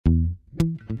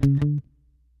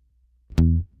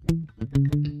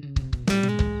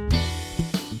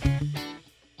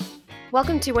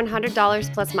Welcome to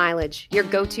 $100 Plus Mileage, your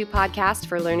go-to podcast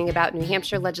for learning about New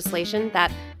Hampshire legislation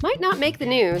that might not make the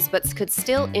news, but could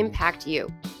still impact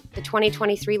you. The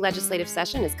 2023 legislative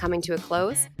session is coming to a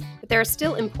close, but there are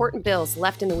still important bills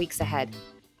left in the weeks ahead.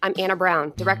 I'm Anna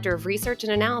Brown, Director of Research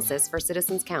and Analysis for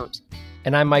Citizens Count.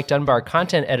 And I'm Mike Dunbar,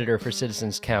 Content Editor for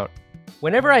Citizens Count.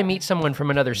 Whenever I meet someone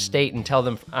from another state and tell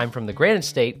them I'm from the Granite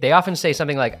state, they often say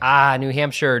something like, New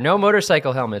Hampshire, no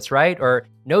motorcycle helmets, right? Or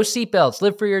no seatbelts,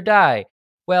 live free or die.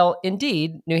 Well,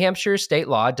 indeed, New Hampshire state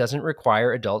law doesn't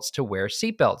require adults to wear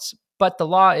seatbelts, but the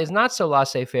law is not so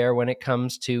laissez-faire when it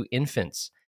comes to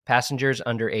infants. Passengers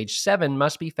under age 7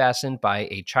 must be fastened by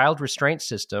a child restraint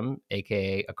system,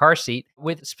 aka a car seat,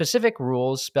 with specific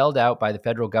rules spelled out by the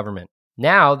federal government.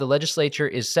 Now, the legislature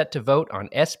is set to vote on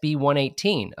SB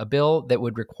 118, a bill that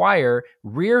would require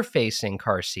rear-facing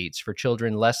car seats for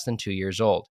children less than 2 years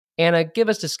old. Anna, give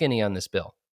us the skinny on this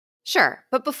bill. Sure,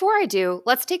 but before I do,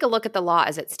 let's take a look at the law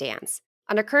as it stands.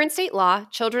 Under current state law,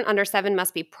 children under 7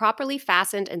 must be properly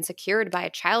fastened and secured by a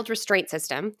child restraint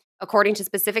system, according to a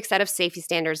specific set of safety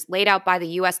standards laid out by the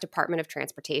U.S. Department of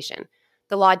Transportation.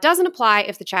 The law doesn't apply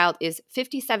if the child is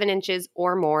 57 inches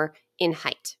or more in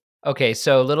height. Okay,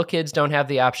 so little kids don't have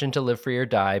the option to live free or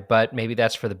die, but maybe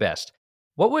that's for the best.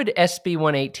 What would SB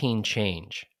 118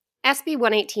 change? SB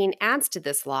 118 adds to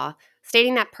this law,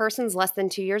 stating that persons less than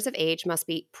 2 years of age must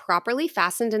be properly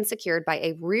fastened and secured by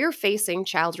a rear-facing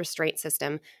child restraint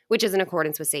system, which is in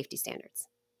accordance with safety standards.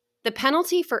 The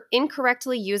penalty for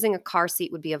incorrectly using a car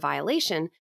seat would be a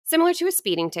violation, similar to a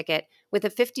speeding ticket, with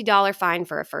a $50 fine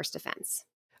for a first offense.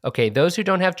 Okay, those who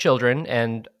don't have children,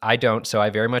 and I don't, so I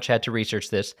very much had to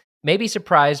research this, may be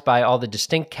surprised by all the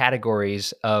distinct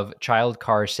categories of child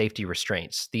car safety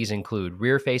restraints. These include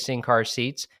rear-facing car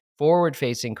seats,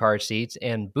 forward-facing car seats,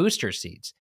 and booster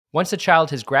seats. Once a child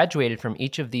has graduated from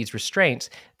each of these restraints,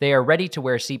 they are ready to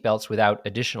wear seatbelts without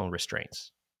additional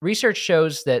restraints. Research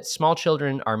shows that small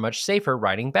children are much safer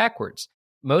riding backwards.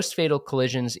 Most fatal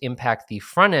collisions impact the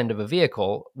front end of a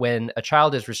vehicle. When a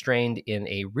child is restrained in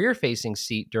a rear-facing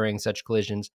seat during such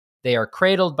collisions, they are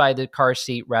cradled by the car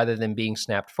seat rather than being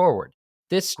snapped forward.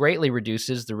 This greatly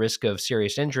reduces the risk of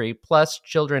serious injury, plus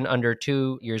children under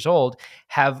 2 years old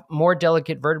have more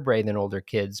delicate vertebrae than older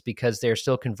kids because they're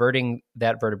still converting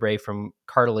that vertebrae from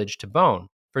cartilage to bone.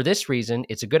 For this reason,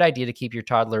 it's a good idea to keep your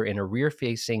toddler in a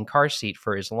rear-facing car seat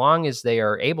for as long as they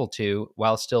are able to,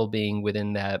 while still being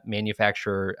within the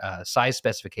manufacturer size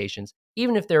specifications,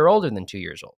 even if they're older than 2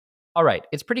 years old. All right,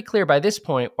 it's pretty clear by this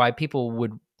point why people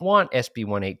would want SB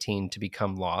 118 to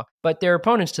become law, but there are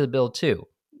opponents to the bill too.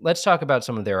 Let's talk about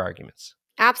some of their arguments.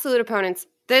 Absolute opponents.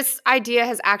 This idea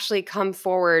has actually come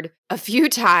forward a few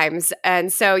times,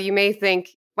 and so you may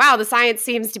think, wow, the science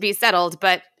seems to be settled,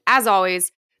 but as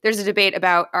always, there's a debate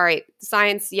about, all right,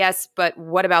 science, yes, but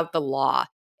what about the law?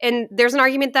 And there's an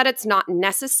argument that it's not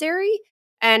necessary,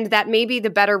 and that maybe the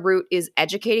better route is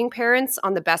educating parents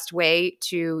on the best way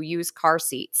to use car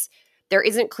seats. There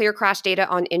isn't clear crash data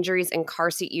on injuries and car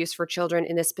seat use for children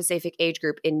in this specific age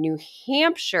group in New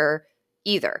Hampshire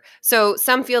either. So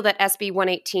some feel that SB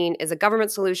 118 is a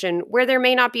government solution where there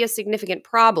may not be a significant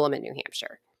problem in New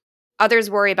Hampshire. Others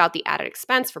worry about the added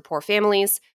expense for poor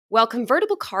families. While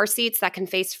convertible car seats that can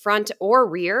face front or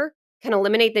rear can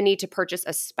eliminate the need to purchase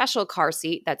a special car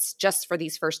seat that's just for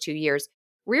these first 2 years,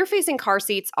 rear-facing car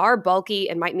seats are bulky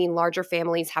and might mean larger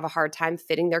families have a hard time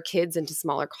fitting their kids into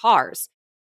smaller cars.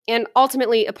 And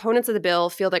ultimately, opponents of the bill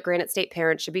feel that Granite State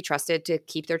parents should be trusted to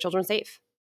keep their children safe.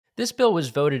 This bill was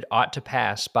voted ought to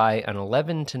pass by an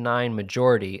 11-9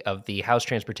 majority of the House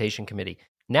Transportation Committee.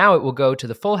 Now it will go to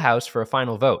the full House for a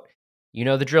final vote. You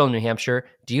know the drill, New Hampshire.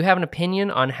 Do you have an opinion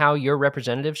on how your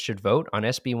representatives should vote on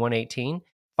SB 118?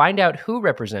 Find out who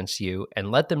represents you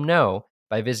and let them know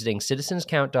by visiting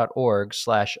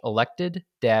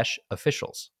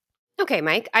citizenscount.org/elected-officials. Okay,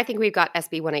 Mike, I think we've got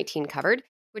SB 118 covered,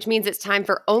 which means it's time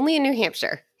for Only in New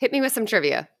Hampshire. Hit me with some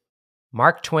trivia.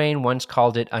 Mark Twain once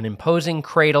called it an imposing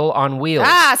cradle on wheels.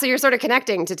 So you're sort of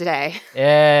connecting to today.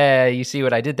 Yeah, you see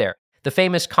what I did there. The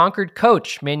famous Concord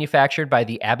coach, manufactured by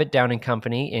the Abbott Downing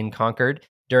Company in Concord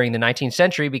during the 19th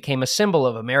century, became a symbol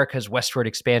of America's westward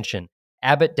expansion.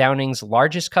 Abbott Downing's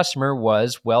largest customer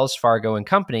was Wells Fargo and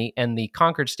Company, and the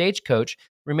Concord Stagecoach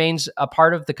remains a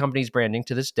part of the company's branding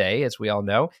to this day, as we all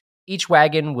know. Each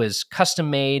wagon was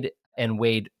custom-made and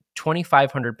weighed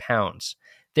 2,500 pounds.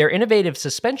 Their innovative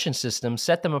suspension system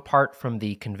set them apart from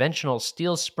the conventional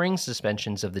steel spring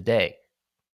suspensions of the day.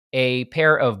 A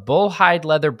pair of bull-hide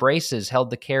leather braces held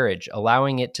the carriage,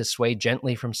 allowing it to sway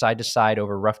gently from side to side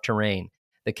over rough terrain.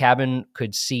 The cabin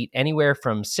could seat anywhere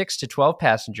from 6 to 12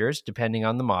 passengers, depending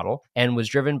on the model, and was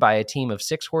driven by a team of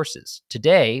 6 horses.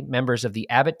 Today, members of the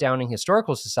Abbott Downing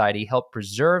Historical Society help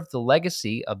preserve the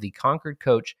legacy of the Concord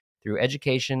coach through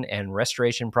education and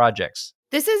restoration projects.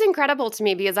 This is incredible to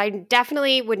me because I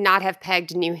definitely would not have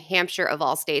pegged New Hampshire, of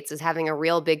all states, as having a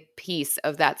real big piece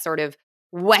of that sort of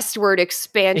westward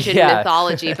expansion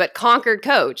mythology. But Concord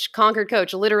coach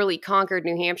literally conquered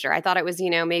New Hampshire. I thought it was,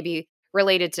 maybe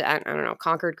related to, I don't know,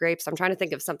 Concord grapes. I'm trying to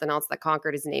think of something else that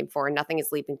Concord is named for, and nothing is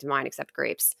leaping to mind except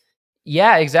grapes.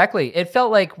 Yeah, exactly. It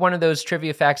felt like one of those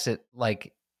trivia facts that,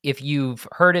 like, if you've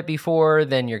heard it before,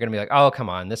 then you're going to be like, oh, come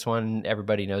on, this one,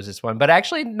 everybody knows this one, but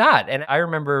actually not. And I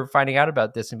remember finding out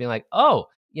about this and being like, oh,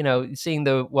 seeing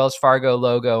the Wells Fargo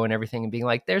logo and everything and being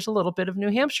like, there's a little bit of New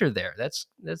Hampshire there. That's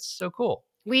so cool.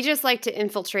 We just like to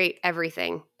infiltrate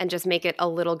everything and just make it a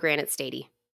little Granite Statey.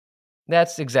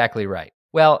 That's exactly right.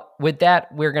 Well, with that,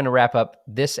 we're going to wrap up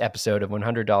this episode of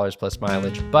 $100 plus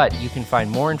mileage, but you can find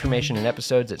more information and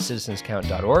episodes at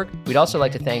citizenscount.org. We'd also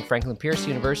like to thank Franklin Pierce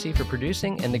University for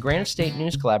producing and the Granite State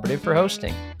News Collaborative for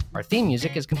hosting. Our theme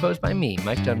music is composed by me,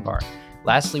 Mike Dunbar.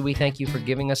 Lastly, we thank you for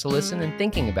giving us a listen and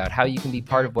thinking about how you can be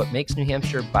part of what makes New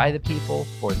Hampshire by the people,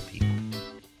 for the people.